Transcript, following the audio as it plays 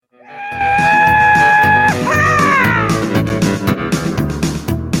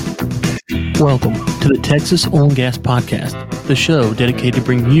Welcome to the Texas Oil and Gas Podcast, the show dedicated to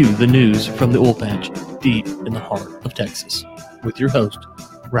bring you the news from the oil patch deep in the heart of Texas, with your host,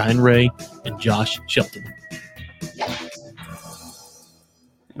 Ryan Ray and Josh Shelton.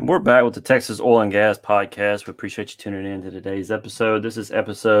 And we're back with the Texas Oil and Gas Podcast. We appreciate you tuning in to today's episode. This is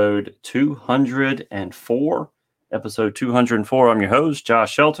episode 204. Episode 204. I'm your host,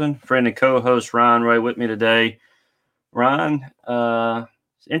 Josh Shelton, friend and co-host Ryan Ray with me today. Ryan,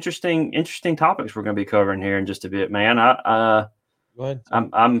 interesting topics we're going to be covering here in just a bit, man. Go ahead.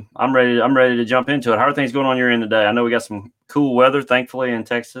 I'm ready to jump into it. How are things going on your end today? I know we got some cool weather, thankfully, in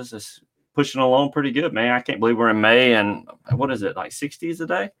Texas. It's pushing along pretty good, man. I can't believe we're in May, and what is it, like 60s a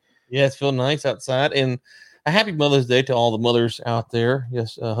day? Yeah, it's feeling nice outside. And a happy Mother's Day to all the mothers out there.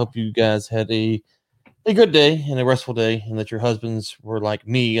 Yes, I hope you guys had a good day and a restful day, and that your husbands were like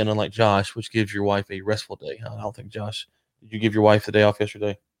me and unlike Josh, which gives your wife a restful day. I don't think, Josh, did you give your wife the day off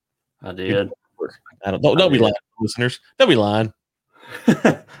yesterday? I did. Don't be lying, listeners. Don't be lying.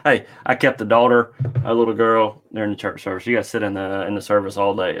 Hey, I kept the daughter, a little girl, during the church service. You got to sit in the service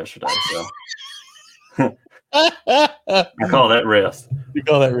all day yesterday. So I call that rest. You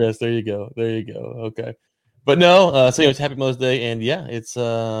call that rest. There you go. Okay. But no, so it's Happy Mother's Day, and yeah, it's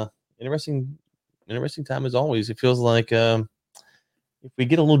interesting time as always. It feels like if we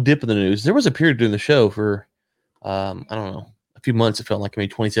get a little dip in the news, there was a period during the show for I don't know, a few months. It felt like maybe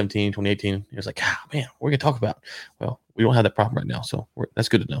 2017, 2018. It was like, man, we're gonna talk about. Well, we don't have that problem right now, so that's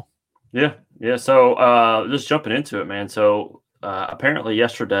good to know. Yeah. So just jumping into it, man. So apparently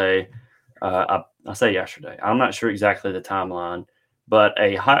yesterday, I say yesterday, I'm not sure exactly the timeline, but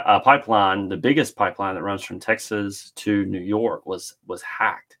a pipeline, the biggest pipeline that runs from Texas to New York, was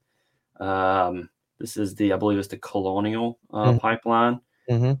hacked. This is I believe it's the Colonial pipeline.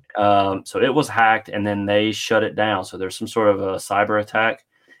 Mm-hmm. So it was hacked, and then they shut it down. So there's some sort of a cyber attack.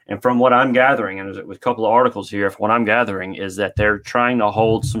 And from what I'm gathering, and there's a couple of articles here, from what I'm gathering is that they're trying to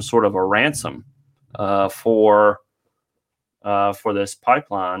hold some sort of a ransom for this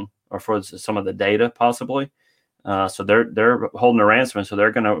pipeline, or for some of the data possibly. So they're holding a ransom, and so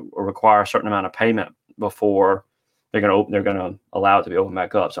they're going to require a certain amount of payment before they're going to allow it to be opened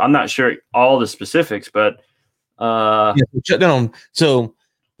back up. So I'm not sure all the specifics, but shut down. So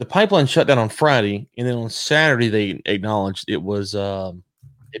the pipeline shut down on Friday, and then on Saturday they acknowledged it was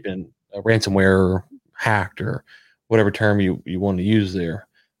it been a ransomware, hacked, or whatever term you want to use there.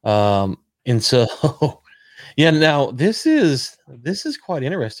 And so yeah, now this is quite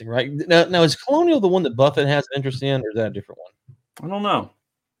interesting, right? Now is Colonial the one that Buffett has an interest in, or is that a different one? I don't know.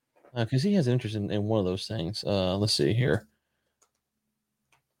 Because he has an interest in one of those things. Let's see here.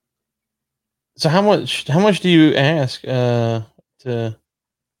 So how much do you ask to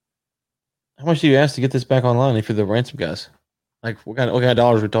get this back online if you're the ransom guys? Like what kind of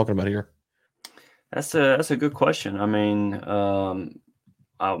dollars we're talking about here? That's a good question. I mean,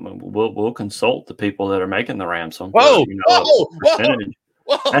 we'll consult the people that are making the ransom. Whoa!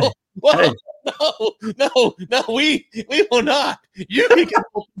 No, we will not. You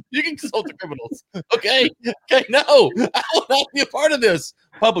can consult the criminals. Okay, no, I will not be a part of this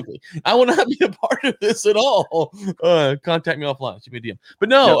publicly. I will not be a part of this at all. Contact me offline. Shoot me a DM. But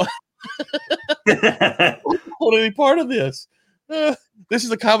no, I don't want any part of this. This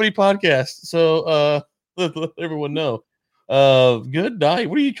is a comedy podcast, so let everyone know. Good night.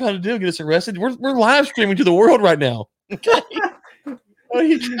 What are you trying to do? Get us arrested? We're live streaming to the world right now. Okay. What are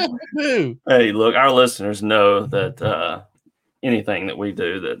you trying to do? Hey, look, our listeners know that anything that we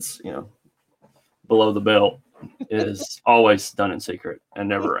do that's below the belt is always done in secret and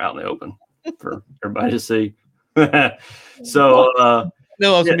never out in the open for everybody to see. So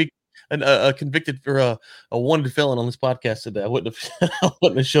no, I was gonna be a convicted for a wanted felon on this podcast today. I wouldn't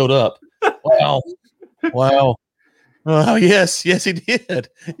have showed up. Wow. Oh yes, he did.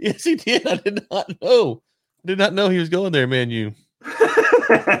 Yes, he did. I did not know he was going there, man. You.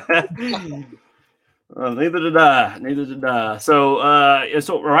 Well, neither did I. So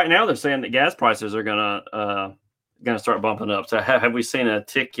right now they're saying that gas prices are gonna start bumping up. So have we seen a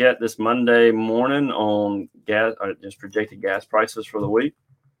tick yet this Monday morning on gas, or just projected gas prices for the week?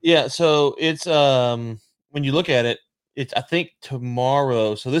 Yeah. So it's when you look at it, it's I think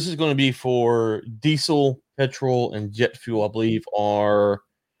tomorrow. So this is going to be for diesel, petrol, and jet fuel. I believe are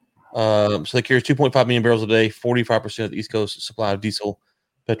so they carry 2.5 million barrels a day, 45% of the East Coast supply of diesel,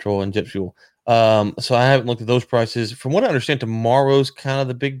 petrol, and jet fuel. So I haven't looked at those prices. From what I understand, tomorrow's kind of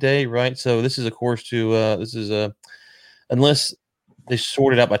the big day, right? So this is, of course, unless they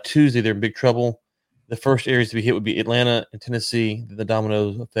sort it out by Tuesday, they're in big trouble. The first areas to be hit would be Atlanta and Tennessee. The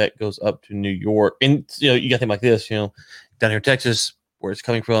domino effect goes up to New York. And, you got to think like this, down here in Texas, where it's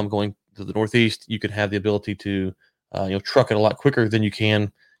coming from, going to the Northeast, you could have the ability to truck it a lot quicker than you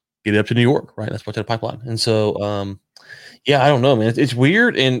can get it up to New York, right? That's what's in a pipeline. And so, I don't know, man. It's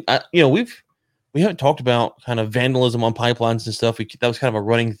weird, and we haven't talked about kind of vandalism on pipelines and stuff. That was kind of a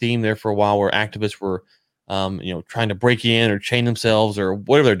running theme there for a while, where activists were, trying to break in or chain themselves or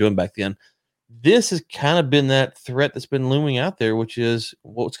whatever they're doing back then. This has kind of been that threat that's been looming out there, which is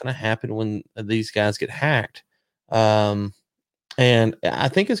what's going to happen when these guys get hacked. And I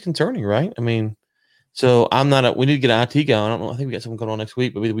think it's concerning, right? I mean, so we need to get IT going. I don't know. I think we got something going on next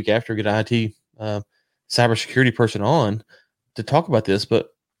week, but maybe the week after, get an IT cybersecurity person on to talk about this.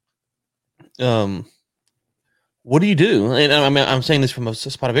 But what do you do? And I mean, I'm saying this from a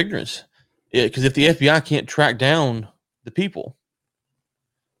spot of ignorance, because if the FBI can't track down the people,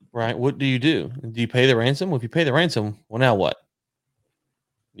 right? What do? Do you pay the ransom? Well, if you pay the ransom, well, now what?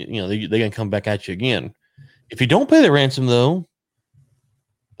 They're going to come back at you again. If you don't pay the ransom, though,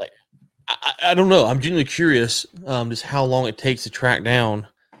 like I don't know. I'm genuinely curious just how long it takes to track down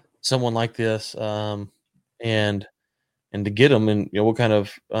someone like this, and to get them, and what kind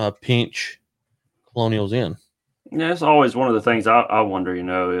of pinch Colonial's in. Yeah, it's always one of the things I wonder.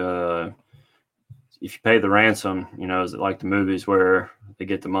 If you pay the ransom, is it like the movies where they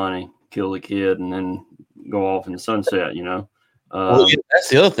get the money, kill the kid, and then go off in the sunset? Well, that's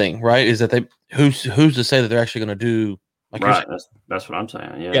the other thing, right? Is that who's to say that they're actually going to do? Like right. That's what I'm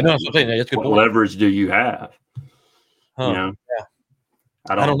saying. Yeah. Yeah. No, that's what I'm saying. That's good. What leverage do you have? Yeah.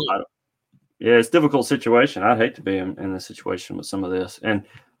 I don't know. Yeah, it's a difficult situation. I'd hate to be in a situation with some of this, and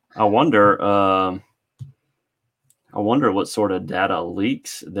I wonder what sort of data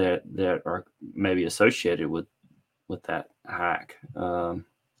leaks that are maybe associated with that hack.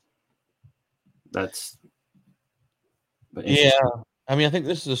 Yeah. I mean, I think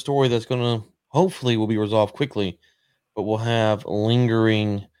this is a story that's going to hopefully will be resolved quickly, but will have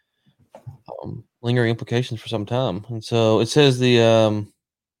lingering implications for some time. And so it says the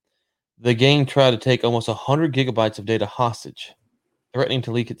gang tried to take almost 100 gigabytes of data hostage, threatening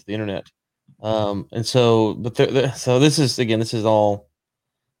to leak it to the internet. And so, so this is all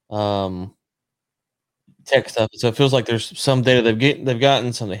tech stuff. So it feels like there's some data they've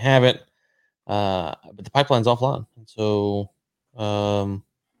gotten, some they haven't, but the pipeline's offline. And so, I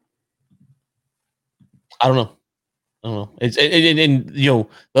don't know. It's the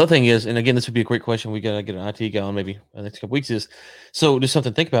other thing is, and again, this would be a great question. We gotta get an IT guy on maybe the next couple weeks. Is so just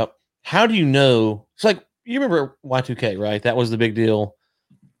something to think about. How do you know? It's like you remember Y2K, right? That was the big deal.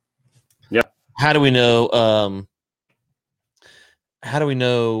 How do we know? How do we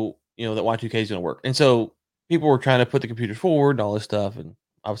know? That Y2K is going to work. And so people were trying to put the computers forward and all this stuff, and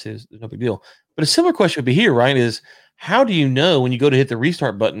obviously there's no big deal. But a similar question would be here, right? Is how do you know when you go to hit the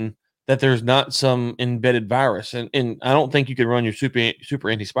restart button that there's not some embedded virus? And I don't think you can run your super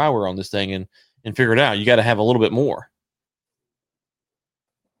anti-spyware on this thing and figure it out. You got to have a little bit more.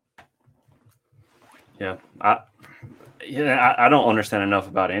 Yeah, I don't understand enough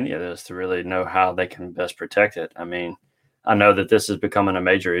about any of this to really know how they can best protect it. I mean, I know that this is becoming a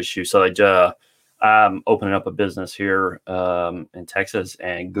major issue. So I'm opening up a business here in Texas,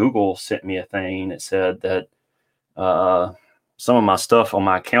 and Google sent me a thing that said that some of my stuff on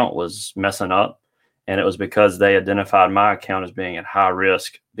my account was messing up, and it was because they identified my account as being at high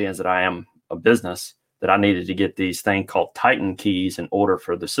risk, being that I am a business, that I needed to get these things called Titan keys in order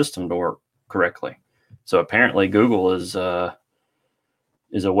for the system to work correctly. So apparently Google is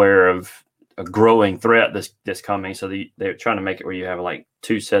aware of a growing threat that's coming. So they're trying to make it where you have like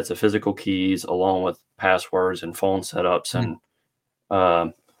 2 sets of physical keys along with passwords and phone setups. And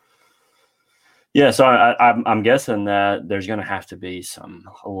so I'm guessing that there's going to have to be some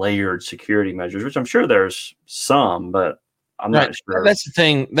layered security measures, which I'm sure there's some, but I'm not sure. That's the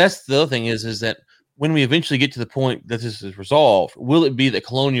thing. That's the other thing is that when we eventually get to the point that this is resolved, will it be that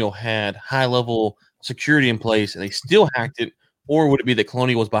Colonial had high level security in place and they still hacked it, or would it be that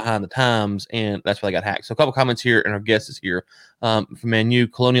Colonial was behind the times and that's why they got hacked? So a couple comments here, and our guest is here. From Manu,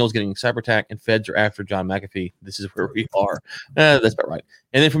 Colonial is getting cyber attack and feds are after John McAfee. This is where we are. That's about right.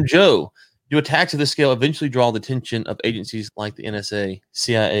 And then from Joe, do attacks of this scale eventually draw the attention of agencies like the NSA,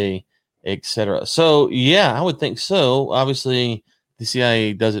 CIA, etc.? So yeah, I would think so. Obviously, the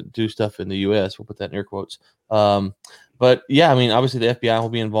CIA doesn't do stuff in the U.S. We'll put that in air quotes. But yeah, I mean, obviously the FBI will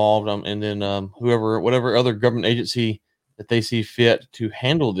be involved, and then whatever other government agency that they see fit to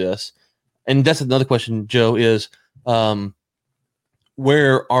handle this. And that's another question, Joe, is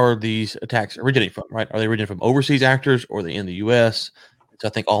where are these attacks originating from, right? Are they originating from overseas actors, or are they in the U.S.? So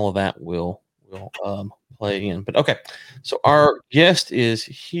I think all of that will play in. But okay, so our guest is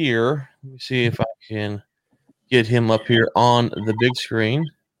here. Let me see if I can get him up here on the big screen.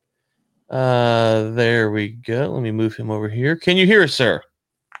 There we go. Let me move him over here. Can you hear us, sir?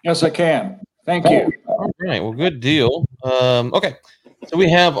 Yes, I can. Thank you. All right. Well, good deal. Okay. So we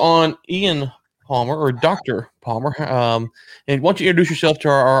have on Ian Palmer, or Dr. Palmer. And why don't you introduce yourself to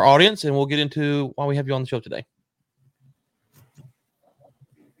our audience, and we'll get into why we have you on the show today.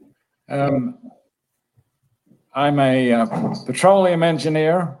 I'm a petroleum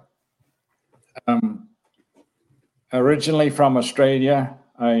engineer. Originally from Australia.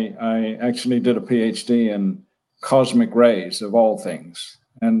 I actually did a PhD in cosmic rays, of all things,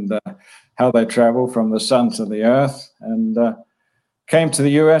 and how they travel from the sun to the earth, and came to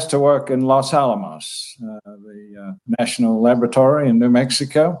the U.S. to work in Los Alamos, the National Laboratory in New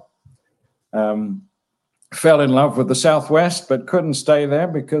Mexico. Fell in love with the Southwest, but couldn't stay there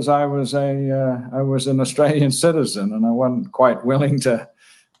because I was an Australian citizen, and I wasn't quite willing to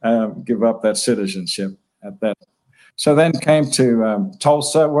give up that citizenship at that. So then came to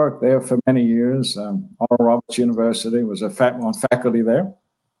Tulsa, worked there for many years. Oral Roberts University, was on faculty there.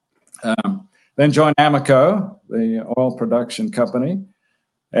 Then joined Amoco, the oil production company,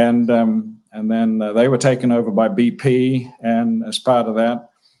 and then they were taken over by BP. And as part of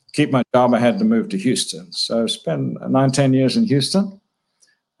that, keep my job, I had to move to Houston. So I spent 9-10 years in Houston.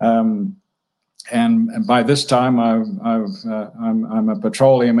 And by this time, I'm a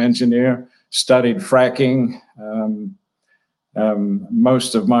petroleum engineer. Studied fracking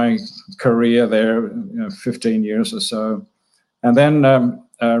most of my career there, 15 years or so, and then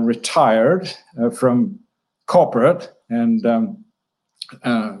retired from corporate and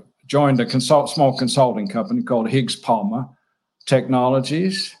joined a small consulting company called Higgs Palmer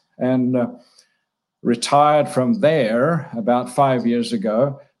Technologies, and retired from there about 5 years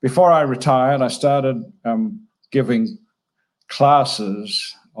ago. Before I retired, I started giving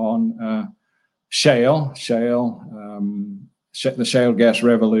classes on the shale gas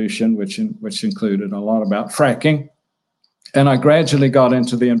revolution, which included a lot about fracking. And I gradually got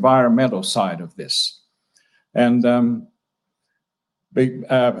into the environmental side of this. And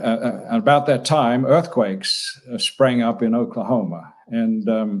about that time, earthquakes sprang up in Oklahoma.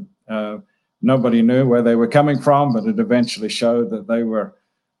 And nobody knew where they were coming from, but it eventually showed that they were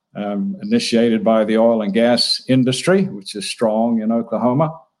initiated by the oil and gas industry, which is strong in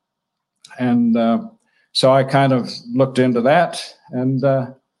Oklahoma. And so I kind of looked into that, and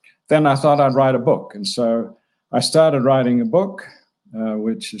then I thought I'd write a book. And so I started writing a book,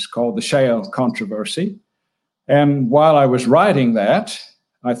 which is called The Shale Controversy. And while I was writing that,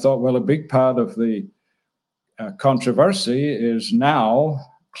 I thought, well, a big part of the controversy is now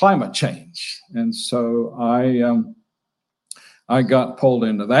climate change. And so I got pulled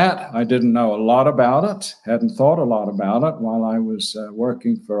into that. I didn't know a lot about it, hadn't thought a lot about it while I was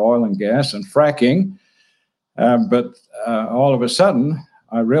working for oil and gas and fracking. But all of a sudden,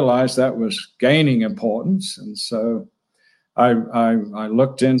 I realized that was gaining importance. And so I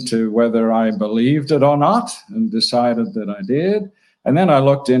looked into whether I believed it or not and decided that I did. And then I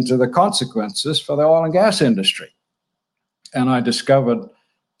looked into the consequences for the oil and gas industry. And I discovered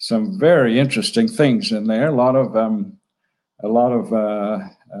some very interesting things in there, a lot of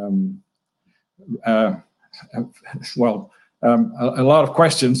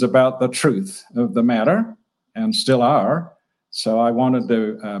questions about the truth of the matter, and still are. So I wanted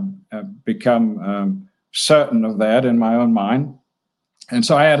to become certain of that in my own mind. And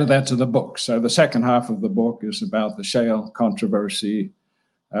so I added that to the book. So the second half of the book is about the shale controversy.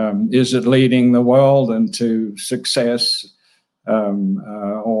 Is it leading the world into success,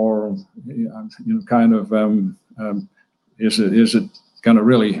 or is it going to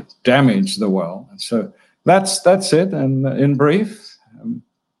really damage the world? And so that's it. And in brief.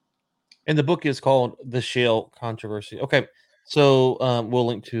 And the book is called The Shale Controversy. Okay, so we'll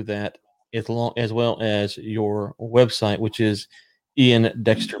link to that as well as your website, which is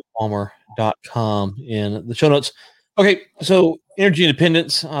iandexterpalmer.com in the show notes. Okay, so energy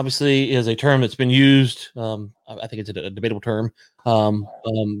independence obviously is a term that's been used. I think it's a debatable term,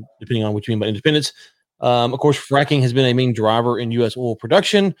 depending on what you mean by independence. Of course, fracking has been a main driver in U.S. oil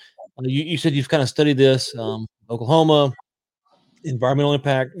production. You said you've kind of studied this, Oklahoma, environmental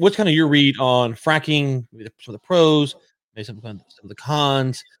impact. What's kind of your read on fracking, some of the pros, maybe some of the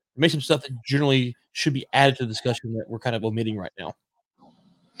cons, maybe some stuff that generally should be added to the discussion that we're kind of omitting right now?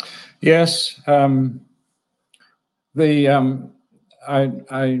 Yes.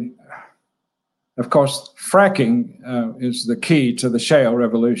 Of course, fracking is the key to the shale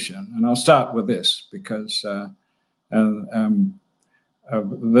revolution. And I'll start with this because the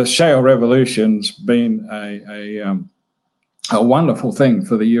shale revolution's been a wonderful thing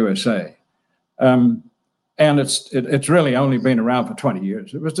for the USA. and it's really only been around for 20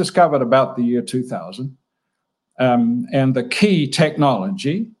 years. It was discovered about the year 2000. And the key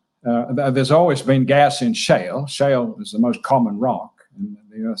technology, there's always been gas in shale. Shale is the most common rock in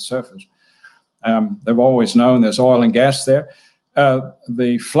the Earth's surface. They've always known there's oil and gas there.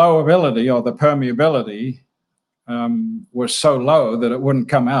 The flowability or the permeability was so low that it wouldn't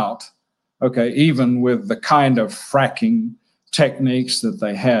come out, even with the kind of fracking techniques that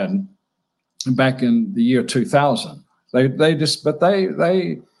they had back in the year 2000.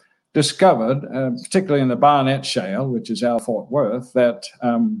 They discovered, particularly in the Barnett Shale, which is our Fort Worth, that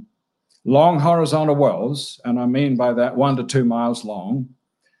long horizontal wells, and I mean by that 1 to 2 miles long,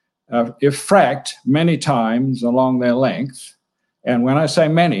 if fracked many times along their length, and when I say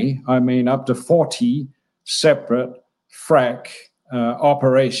many, I mean up to 40 separate frack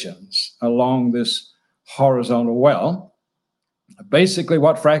operations along this horizontal well. Basically,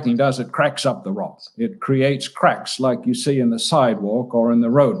 what fracking does, it cracks up the rock. It creates cracks like you see in the sidewalk or in the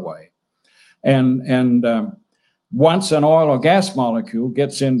roadway. And once an oil or gas molecule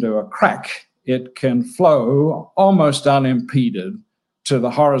gets into a crack, it can flow almost unimpeded to the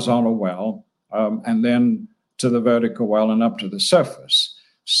horizontal well and then to the vertical well and up to the surface.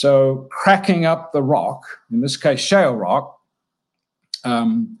 So cracking up the rock, in this case shale rock,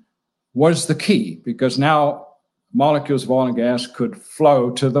 was the key, because now molecules of oil and gas could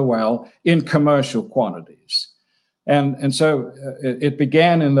flow to the well in commercial quantities. And so it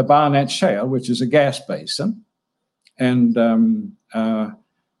began in the Barnett Shale, which is a gas basin. And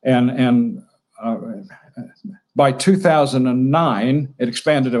by 2009, it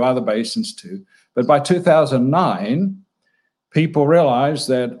expanded to other basins too. But by 2009, people realized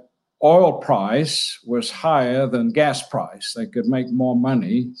that oil price was higher than gas price. They could make more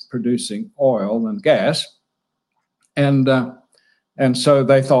money producing oil than gas. And so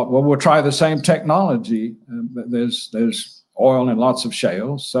they thought, well, we'll try the same technology. There's oil in lots of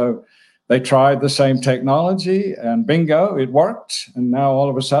shales. So they tried the same technology, and bingo, it worked. And now all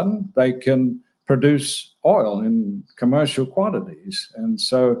of a sudden they can produce oil in commercial quantities. And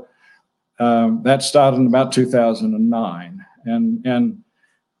so that started in about 2009. And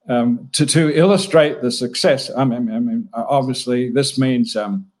to illustrate the success, I mean, obviously this means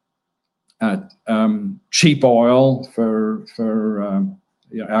cheap oil for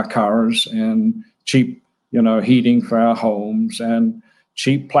our cars, and cheap heating for our homes, and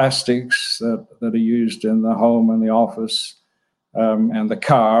cheap plastics that are used in the home and the office and the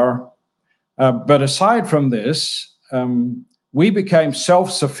car. But aside from this, we became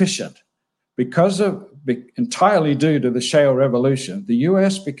self-sufficient entirely due to the shale revolution. The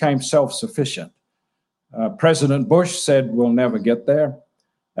U.S. became self-sufficient. President Bush said we'll never get there.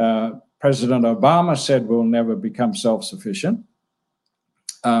 President Obama said we'll never become self-sufficient.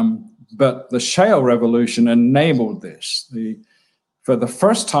 But the shale revolution enabled this. For the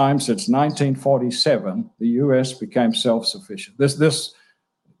first time since 1947, the U.S. became self-sufficient. This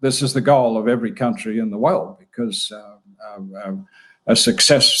is the goal of every country in the world, because a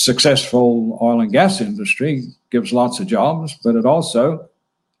successful oil and gas industry gives lots of jobs, but it also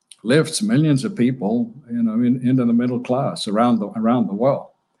lifts millions of people, into the middle class around the world.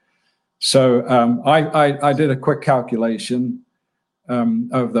 So I did a quick calculation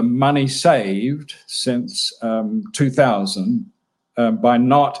of the money saved since 2000 by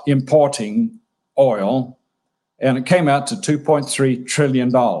not importing oil, and it came out to $2.3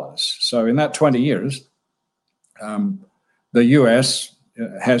 trillion. So in that 20 years, the U.S.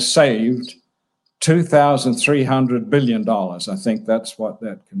 has saved $2,300 billion. I think that's what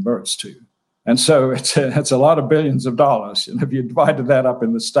that converts to. And so it's a lot of billions of dollars. And if you divided that up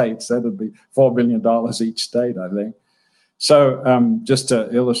in the states, that would be $4 billion each state, I think. So just to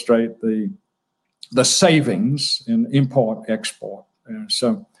illustrate the savings in import-export.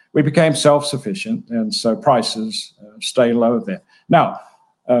 So we became self-sufficient, and so prices stay low there. Now,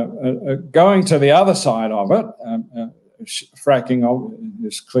 going to the other side of it, fracking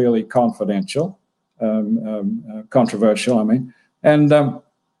is clearly controversial, I mean. And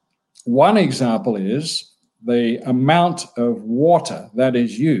one example is the amount of water that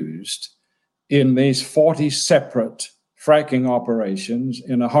is used in these 40 separate fracking operations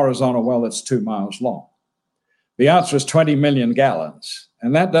in a horizontal well that's 2 miles long. The answer is 20 million gallons.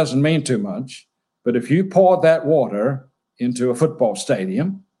 And that doesn't mean too much, but if you poured that water into a football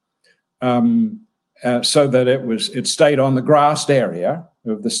stadium so that it stayed on the grassed area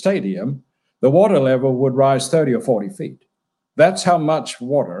of the stadium, the water level would rise 30 or 40 feet. That's how much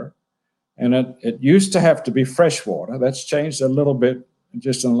water, and it used to have to be fresh water. That's changed a little bit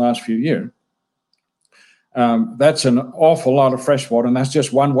just in the last few years. That's an awful lot of fresh water, and that's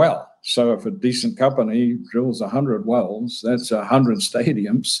just one well. So if a decent company drills 100 wells, that's 100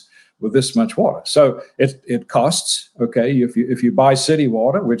 stadiums with this much water. So it costs, okay, if you buy city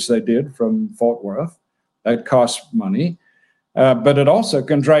water, which they did from Fort Worth, that costs money, but it also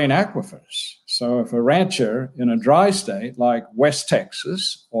can drain aquifers. So if a rancher in a dry state like West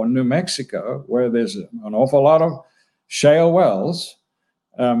Texas or New Mexico, where there's an awful lot of shale wells,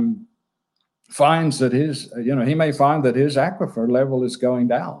 finds that he may find that his aquifer level is going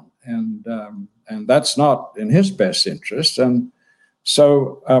down, and that's not in his best interest. And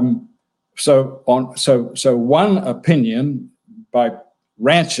so one opinion by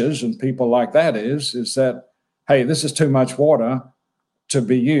ranchers and people like that is that, hey, this is too much water to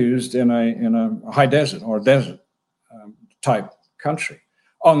be used in a high desert or desert type country.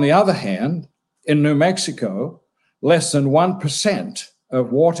 On the other hand, in New Mexico, less than 1%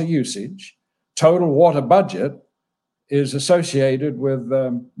 of water usage, total water budget, is associated with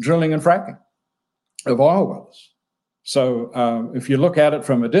drilling and fracking of oil wells. So if you look at it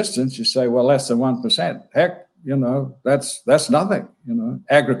from a distance, you say, well, less than 1%. Heck, that's nothing.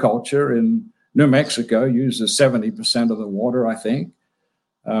 Agriculture in New Mexico uses 70% of the water, I think.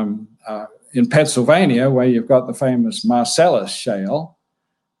 In Pennsylvania, where you've got the famous Marcellus shale,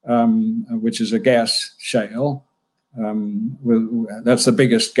 which is a gas shale, that's the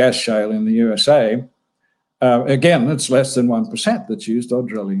biggest gas shale in the USA. Again, it's less than 1% that's used on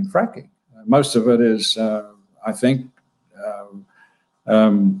drilling and fracking. Most of it is, I think,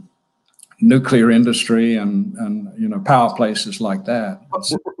 nuclear industry and power places like that. I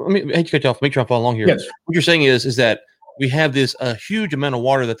hate to cut you off. Make sure I follow along here. Yes. What you're saying is that we have this huge amount of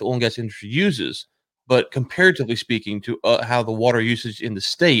water that the oil and gas industry uses, but comparatively speaking to how the water usage in the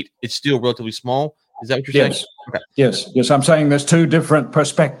state, it's still relatively small. Is that what you're saying? Okay. Yes. I'm saying there's two different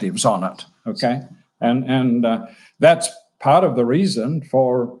perspectives on it. Okay, and that's part of the reason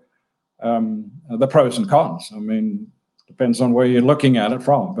for the pros and cons. I mean, depends on where you're looking at it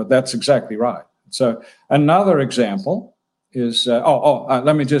from, but that's exactly right. So another example is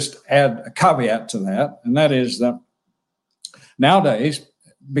let me just add a caveat to that, and that is that nowadays,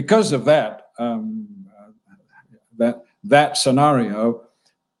 because of that scenario,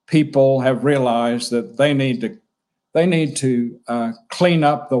 people have realized that they need to clean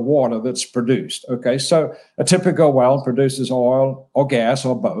up the water that's produced. Okay, so a typical well produces oil or gas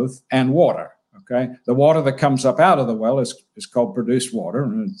or both, and water. Okay, the water that comes up out of the well is called produced water,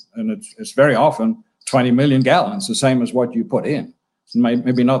 and it's very often 20 million gallons, the same as what you put in. It's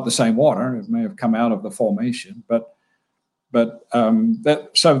maybe not the same water; it may have come out of the formation, so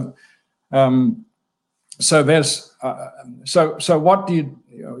what do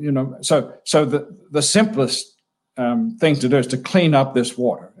the simplest thing to do is to clean up this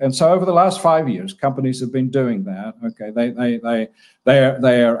water. And so over the last 5 years, companies have been doing that. Okay,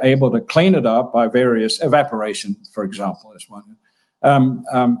 they are able to clean it up by various evaporation, for example, is one.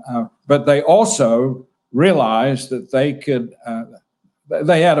 But they also realized that they could.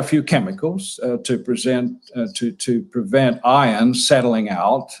 They add a few chemicals to prevent iron settling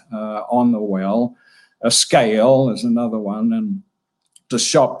out on the well. A scale is another one, and to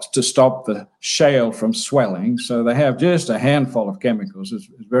stop the shale from swelling. So they have just a handful of chemicals. There's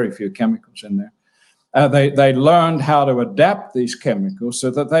very few chemicals in there. They learned how to adapt these chemicals so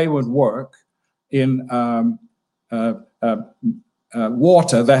that they would work in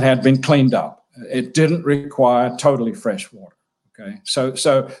water that had been cleaned up. It didn't require totally fresh water. Okay,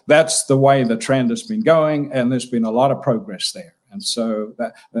 so that's the way the trend has been going, and there's been a lot of progress there. And so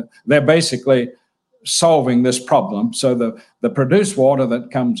they're basically solving this problem. So the produced water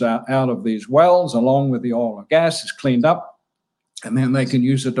that comes out of these wells, along with the oil or gas, is cleaned up, and then they can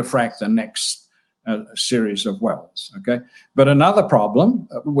use it to frack the next series of wells. Okay, but another problem,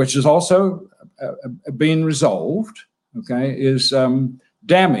 which is also being resolved, okay, is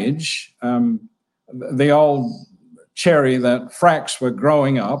damage. The old cherry that fracks were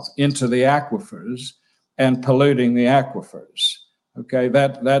growing up into the aquifers and polluting the aquifers. Okay,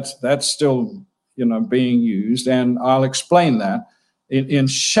 that's still being used, and I'll explain that. In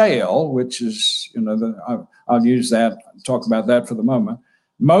shale, which is I'll use that, talk about that for the moment.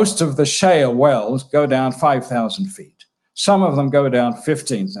 Most of the shale wells go down 5,000 feet. Some of them go down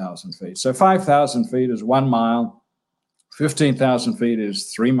 15,000 feet. So 5,000 feet is 1 mile. 15,000 feet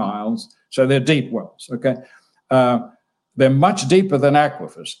is 3 miles. So they're deep wells. Okay. They're much deeper than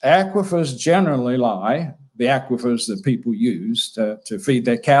aquifers. Aquifers generally lie, the aquifers that people use to feed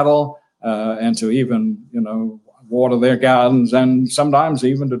their cattle and to even, water their gardens and sometimes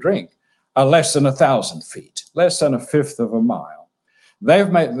even to drink, are less than 1,000 feet, less than a fifth of a mile. They've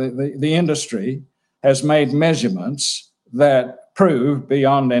made the industry has made measurements that prove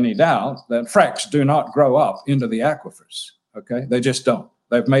beyond any doubt that fracs do not grow up into the aquifers. Okay, they just don't.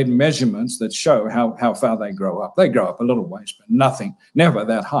 They've made measurements that show how far they grow up. They grow up a little ways, but nothing, never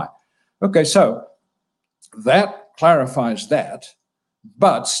that high. Okay, so that clarifies that,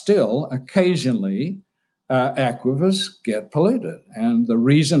 but still occasionally aquifers get polluted. And the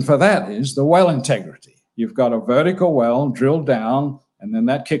reason for that is the well integrity. You've got a vertical well drilled down, and then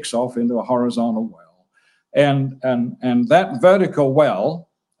that kicks off into a horizontal well. And that vertical well,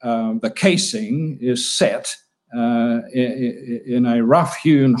 the casing is set in a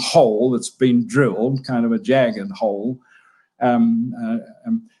rough-hewn hole that's been drilled, kind of a jagged hole.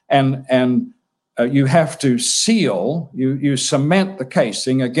 You have to seal, you cement the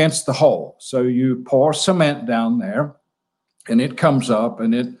casing against the hole. So you pour cement down there, and it comes up,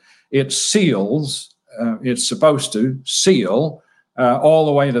 and it seals. It's supposed to seal all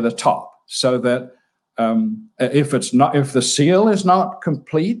the way to the top, so that if the seal is not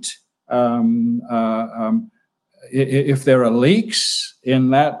complete, if there are leaks in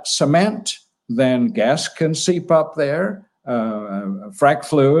that cement, then gas can seep up there. Frac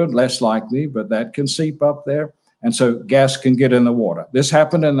fluid, less likely, but that can seep up there. And so gas can get in the water. This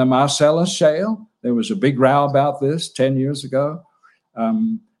happened in the Marcellus Shale. There was a big row about this 10 years ago.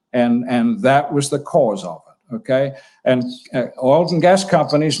 And that was the cause of it, okay? And oil and gas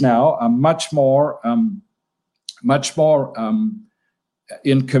companies now are much more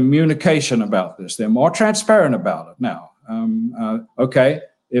in communication about this. They're more transparent about it now. Okay,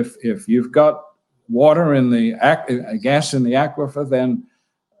 if you've got water in the gas in the aquifer, then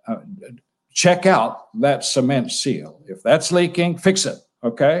check out that cement seal. If that's leaking, fix it.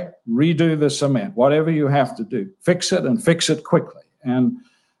 Okay, redo the cement. Whatever you have to do, fix it, and fix it quickly. And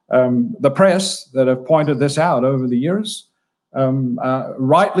the press that have pointed this out over the years,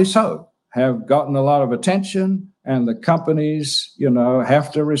 rightly so, have gotten a lot of attention. And the companies,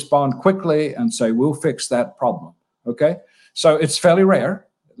 have to respond quickly and say, we'll fix that problem. Okay, so it's fairly rare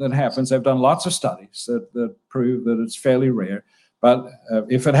that happens. They've done lots of studies that prove that it's fairly rare. But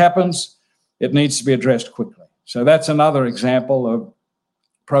if it happens, it needs to be addressed quickly. So that's another example of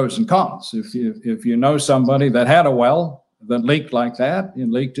pros and cons. If you know somebody that had a well that leaked like that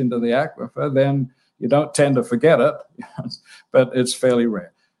and leaked into the aquifer, then you don't tend to forget it, but it's fairly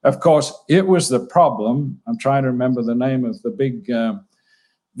rare. Of course, it was the problem. I'm trying to remember the name of the big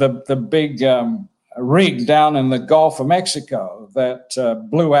rig down in the Gulf of Mexico that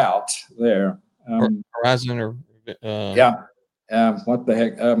blew out there. Horizon or what the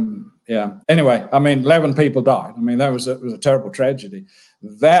heck? Anyway, 11 people died. It was a terrible tragedy.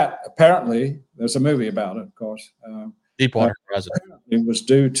 That apparently, there's a movie about it, of course. Deepwater Horizon. It was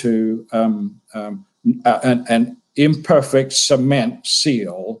due to an imperfect cement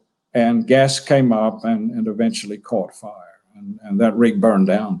seal, and gas came up and eventually caught fire, and that rig burned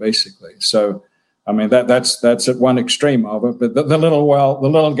down basically. So, that's at one extreme of it. But the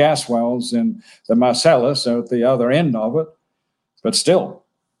little gas wells in the Marcellus are at the other end of it. But still,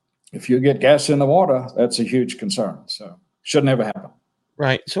 if you get gas in the water, that's a huge concern. So, should never happen.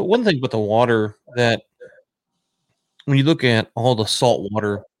 Right. So one thing with the water, that when you look at all the salt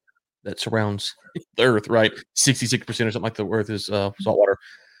water that surrounds the earth, right? 66% or something like the earth is salt water.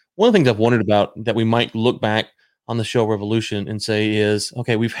 One of the things I've wondered about that we might look back on the Shale Revolution and say is,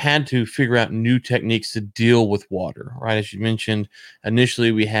 okay, we've had to figure out new techniques to deal with water, right? As you mentioned,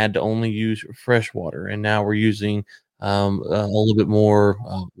 initially we had to only use fresh water, and now we're using a little bit more,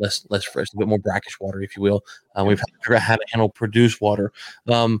 less fresh, a bit more brackish water, if you will. We've had to figure out how to handle produced water.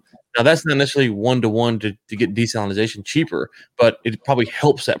 Now, that's not necessarily one-to-one to get desalinization cheaper, but it probably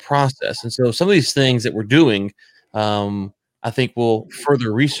helps that process. And so some of these things that we're doing, I think will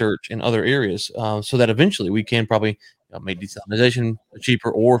further research in other areas so that eventually we can probably make desalinization cheaper,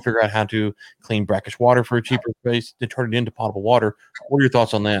 or figure out how to clean brackish water for a cheaper price to turn it into potable water. What are your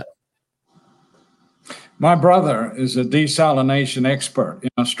thoughts on that? My brother is a desalination expert in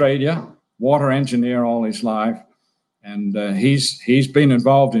Australia, water engineer all his life. And he's been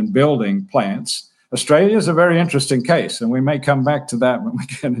involved in building plants. Australia is a very interesting case, and we may come back to that when we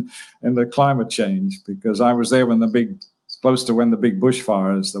get into climate change, because I was there when the big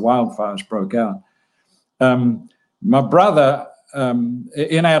bushfires, the wildfires broke out. My brother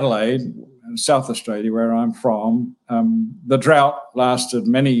in Adelaide, South Australia, where I'm from, the drought lasted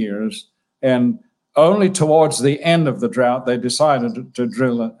many years, and only towards the end of the drought they decided to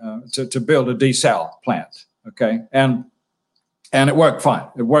build a desal plant. Okay, and it worked fine.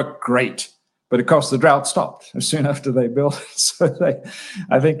 It worked great, but of course the drought stopped as soon after they built it. So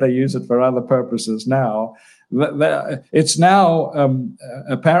I think they use it for other purposes now. It's now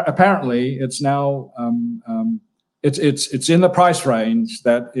apparently it's now it's in the price range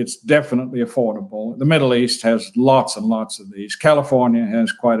that it's definitely affordable. The Middle East has lots and lots of these. California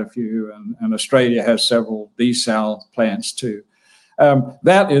has quite a few, and Australia has several desal plants too.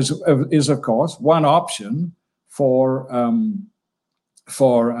 That is of course one option for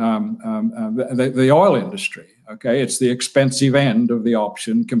the oil industry. Okay, it's the expensive end of the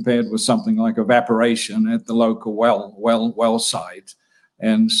option compared with something like evaporation at the local well site.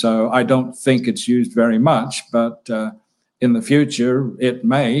 And so I don't think it's used very much, but in the future it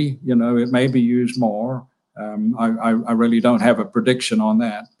may be used more. I really don't have a prediction on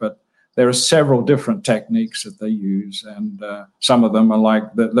that, but there are several different techniques that they use, and some of them are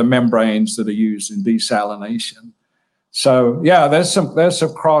like the membranes that are used in desalination. So yeah, there's some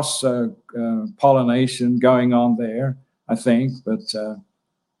cross pollination going on there, I think, but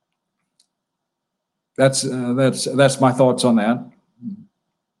that's my thoughts on that.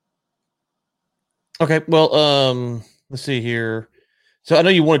 Okay, well, let's see here. So I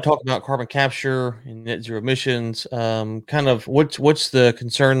know you want to talk about carbon capture and net zero emissions. Kind of what's the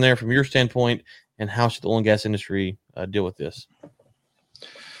concern there from your standpoint, and how should the oil and gas industry deal with this?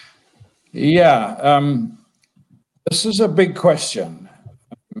 Yeah, this is a big question,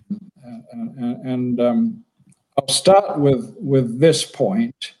 and I'll start with this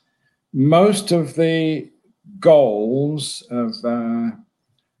point. Most of the goals of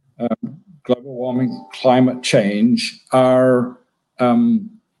global warming, climate change are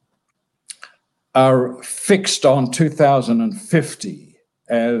fixed on 2050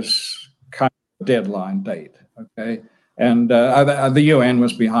 as kind of deadline date. Okay, and the UN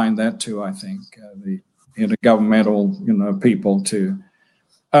was behind that too. I think the intergovernmental people too.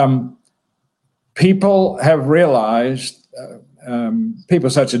 People have realized,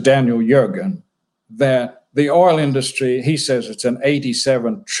 people such as Daniel Yergin, that the oil industry, he says it's an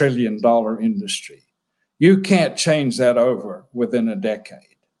 $87 trillion industry. You can't change that over within a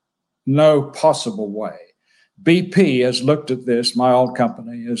decade. No possible way. BP has looked at this, my old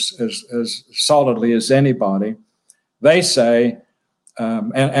company, as solidly as anybody. They say,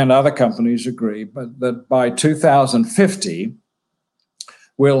 and other companies agree, but that by 2050,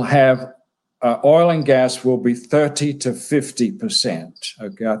 we'll have oil and gas will be 30 to 50%.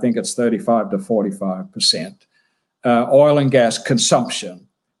 Okay, I think it's 35 to 45% oil and gas consumption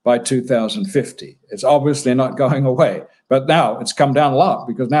by 2050. It's obviously not going away, but now it's come down a lot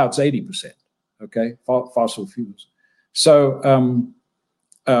because now it's 80%. Okay, fossil fuels. So,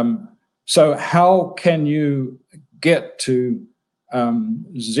 so how can you get to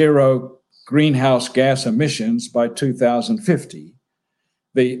zero greenhouse gas emissions by 2050?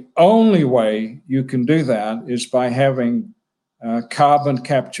 The only way you can do that is by having carbon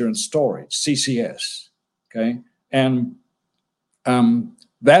capture and storage, CCS. Okay, and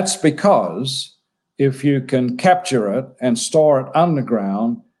that's because if you can capture it and store it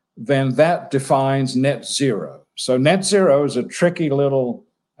underground, then that defines net zero. So net zero is a tricky little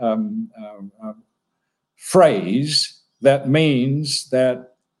phrase that means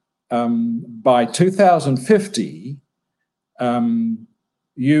that by 2050,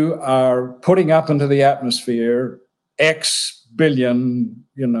 you are putting up into the atmosphere X billion,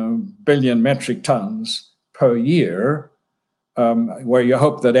 billion metric tons per year, where you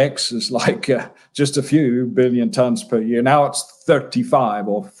hope that X is like just a few billion tons per year. Now it's 35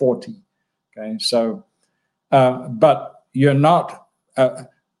 or 40. Okay, so but you're not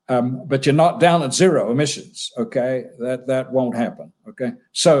down at zero emissions. Okay, that won't happen. Okay,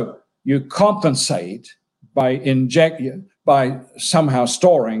 so you compensate by somehow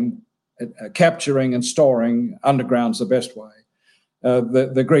storing, capturing and storing underground's the best way.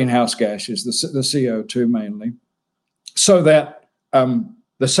 The greenhouse gases, the CO2 mainly, so that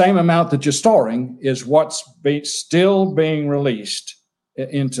the same amount that you're storing is what's still being released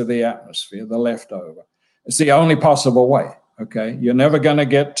into the atmosphere, the leftover. It's the only possible way. Okay, you're never going to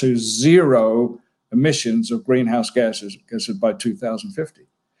get to zero emissions of greenhouse gases by 2050.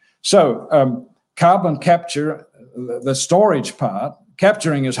 So carbon capture, the storage part,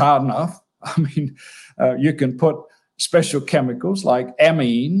 capturing is hard enough. I mean, you can put special chemicals like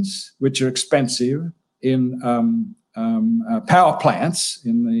amines, which are expensive, in power plants,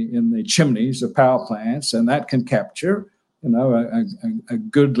 in the chimneys of power plants, and that can capture, a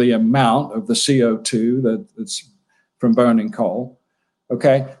goodly amount of the CO2 that's from burning coal.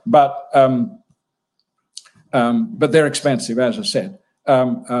 Okay, but they're expensive, as I said.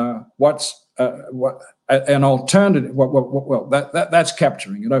 What an alternative? Well, that's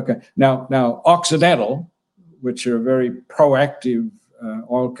capturing it. Okay. Now Occidental, which are a very proactive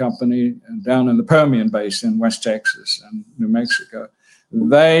oil company down in the Permian Basin, West Texas and New Mexico,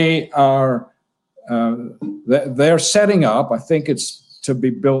 they are they're setting up, I think it's to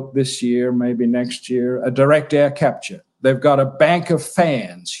be built this year, maybe next year, a direct air capture. They've got a bank of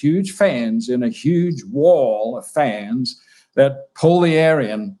fans, huge fans in a huge wall of fans that pull the air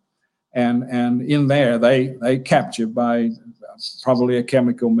in, and in there they capture by probably a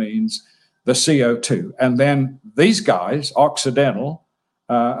chemical means the CO2. And then these guys, Occidental,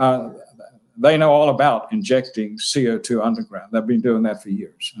 they know all about injecting CO2 underground. They've been doing that for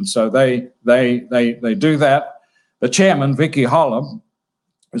years. And so they do that. The chairman, Vicki Hollub,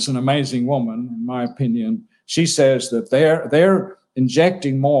 is an amazing woman, in my opinion. She says that they're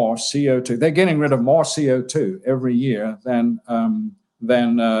injecting more CO2. They're getting rid of more CO2 every year than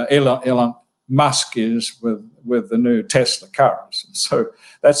Elon Musk is with the new Tesla cars. So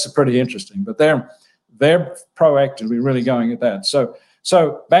that's pretty interesting. But they're proactively really going at that. So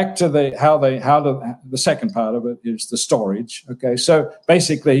back to the second part of it is the storage. Okay, so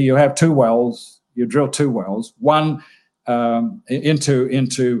basically you have two wells. You drill two wells. One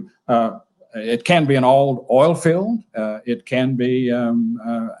into it can be an old oil field. It can be an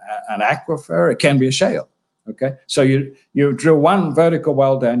aquifer. It can be a shale. Okay, so you drill one vertical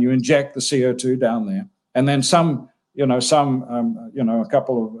well down. You inject the CO2 down there, and then a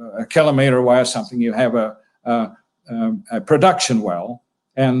couple of a kilometer away or something, you have a production well.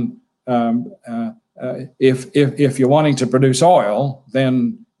 And if you're wanting to produce oil,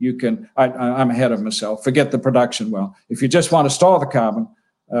 then you can. I'm ahead of myself. Forget the production well. If you just want to store the carbon,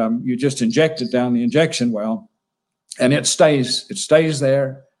 you just inject it down the injection well, and it stays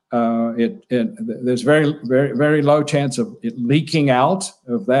there. There's very, very, very low chance of it leaking out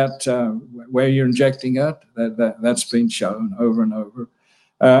of that where you're injecting it. That's been shown over and over,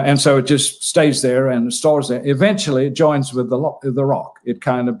 and so it just stays there and it stores there. Eventually, it joins with the rock. It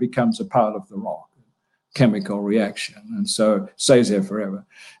kind of becomes a part of the rock, chemical reaction, and so it stays there forever.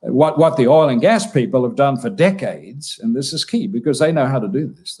 What the oil and gas people have done for decades, and this is key because they know how to do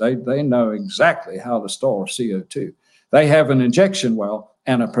this. They know exactly how to store CO2. They have an injection well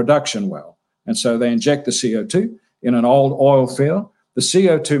and a production well. And so they inject the CO2 in an old oil field. The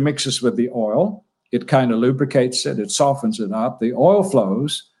CO2 mixes with the oil. It kind of lubricates it. It softens it up. The oil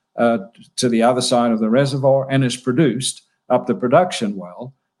flows to the other side of the reservoir and is produced up the production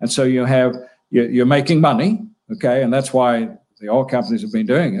well. And so you're making money, okay? And that's why the oil companies have been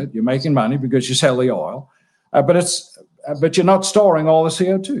doing it. You're making money because you sell the oil, but you're not storing all the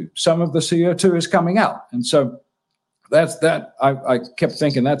CO2. Some of the CO2 is coming out. And so I kept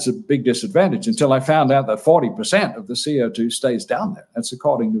thinking that's a big disadvantage until I found out that 40% of the CO2 stays down there. That's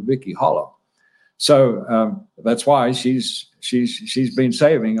according to Vicki Hollub. So that's why she's been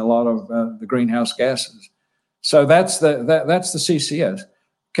saving a lot of the greenhouse gases. So that's the CCS.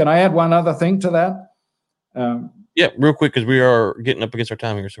 Can I add one other thing to that? Yeah, real quick, because we are getting up against our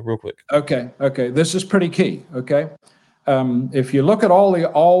time here. So real quick. Okay. This is pretty key. Okay. If you look at all the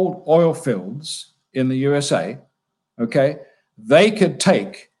old oil fields in the USA, okay, they could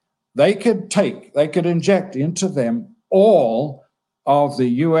inject into them all of the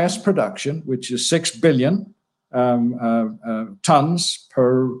U.S. production, which is 6 billion tons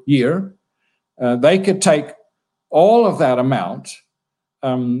per year. They could take all of that amount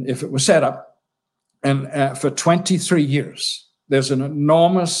if it was set up, and for 23 years. There's an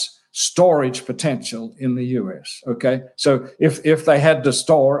enormous storage potential in the U.S. Okay, so if they had to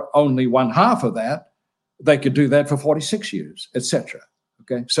store only one half of that, they could do that for 46 years, etc.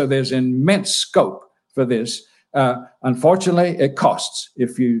 Okay, so there's immense scope for this. Unfortunately, it costs.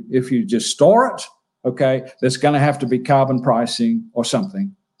 If you just store it, okay, there's going to have to be carbon pricing or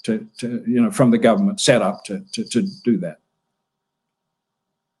something to from the government set up to do that.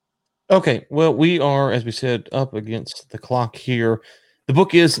 Okay, well, we are, as we said, up against the clock here. The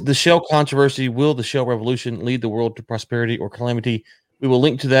book is The Shale Controversy: Will the Shale Revolution Lead the World to Prosperity or Calamity? We will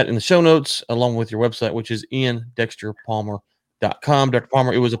link to that in the show notes, along with your website, which is iandexterpalmer.com. Dr.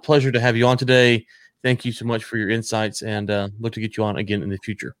 Palmer, it was a pleasure to have you on today. Thank you so much for your insights, and look to get you on again in the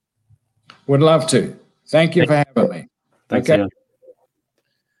future. Would love to. Thank you for having me. Thanks, okay. Ian.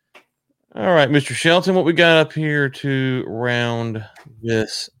 All right, Mr. Shelton, what we got up here to round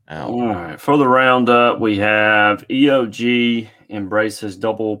this out? All right, for the roundup, we have EOG embraces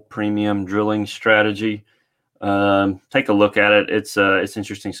double premium drilling strategy. Take a look at it. It's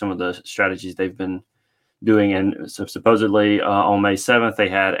interesting, some of the strategies they've been doing. And so supposedly on May 7th, they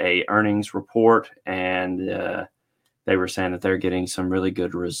had a earnings report, and they were saying that they're getting some really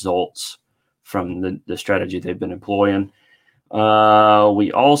good results from the strategy they've been employing.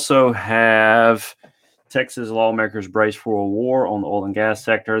 We also have Texas lawmakers brace for a war on the oil and gas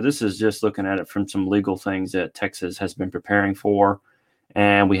sector. This is just looking at it from some legal things that Texas has been preparing for.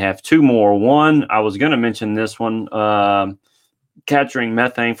 And we have two more. One, I was going to mention this one. Capturing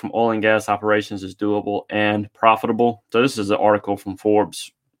methane from oil and gas operations is doable and profitable. So this is an article from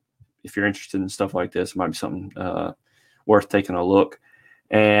Forbes. If you're interested in stuff like this, it might be something worth taking a look.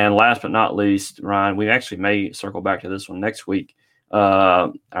 And last but not least, Ryan, we actually may circle back to this one next week.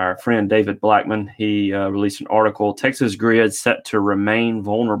 Our friend David Blackman, he released an article, Texas grid set to remain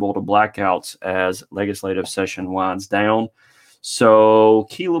vulnerable to blackouts as legislative session winds down. So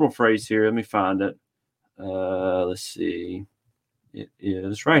key little phrase here, let me find it. Let's see. It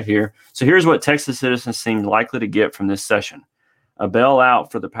is right here. So here's what Texas citizens seem likely to get from this session. A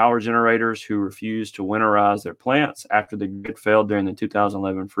bailout for the power generators who refused to winterize their plants after the grid failed during the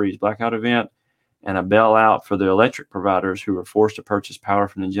 2011 freeze blackout event, and a bailout for the electric providers who were forced to purchase power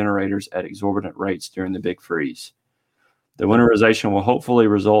from the generators at exorbitant rates during the big freeze. The winterization will hopefully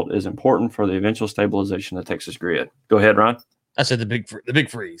result is important for the eventual stabilization of the Texas grid. Go ahead, Ron. I said the big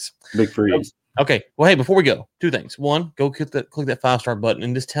freeze. Big freeze. Okay. Well, hey, before we go, two things. One, go click that 5-star button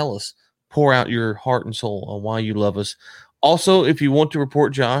and just tell us, pour out your heart and soul on why you love us. Also, if you want to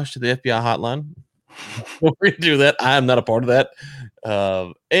report Josh to the FBI hotline, feel free to do that. I am not a part of that.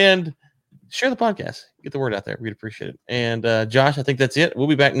 And share the podcast. Get the word out there. We'd appreciate it. And Josh, I think that's it. We'll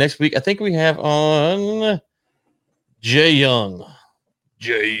be back next week. I think we have on Jay Young.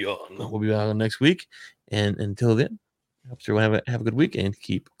 We'll be back on next week. And until then, I hope everyone have a good week and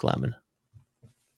keep climbing.